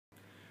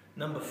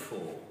Number 4,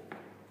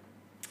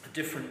 a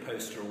different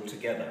poster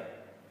altogether.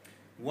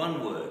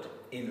 One word,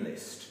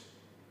 enlist.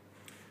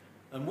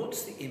 And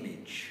what's the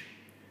image?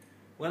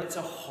 Well, it's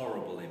a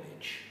horrible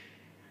image.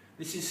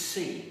 This is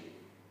sea,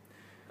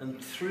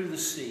 and through the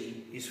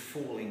sea is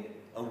falling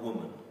a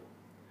woman.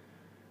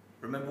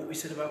 Remember what we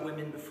said about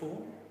women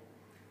before?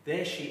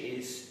 There she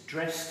is,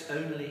 dressed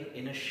only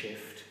in a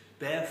shift,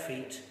 bare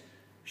feet.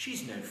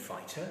 She's no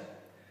fighter,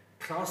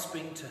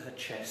 clasping to her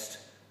chest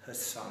her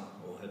son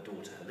or her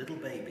daughter, her little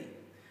baby.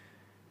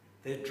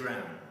 They're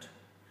drowned.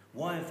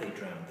 Why have they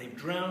drowned? They've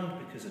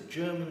drowned because a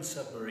German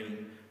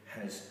submarine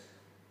has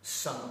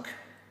sunk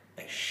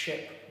a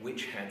ship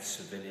which had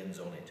civilians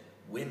on it.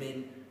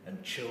 Women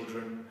and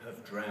children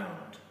have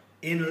drowned.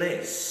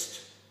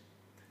 Enlist!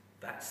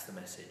 That's the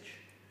message.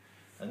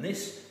 And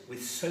this,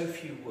 with so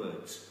few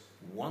words,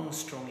 one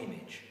strong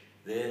image,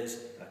 there's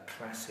a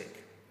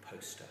classic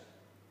poster.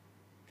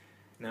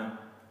 Now,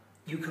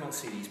 you can't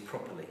see these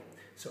properly,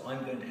 so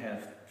I'm going to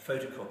have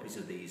photocopies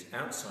of these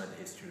outside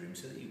the history room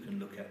so that you can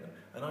look at them.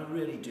 And I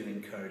really do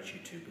encourage you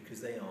to,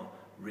 because they are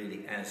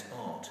really, as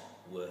art,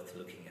 worth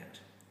looking at.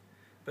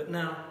 But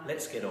now,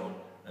 let's get on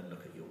and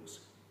look at yours.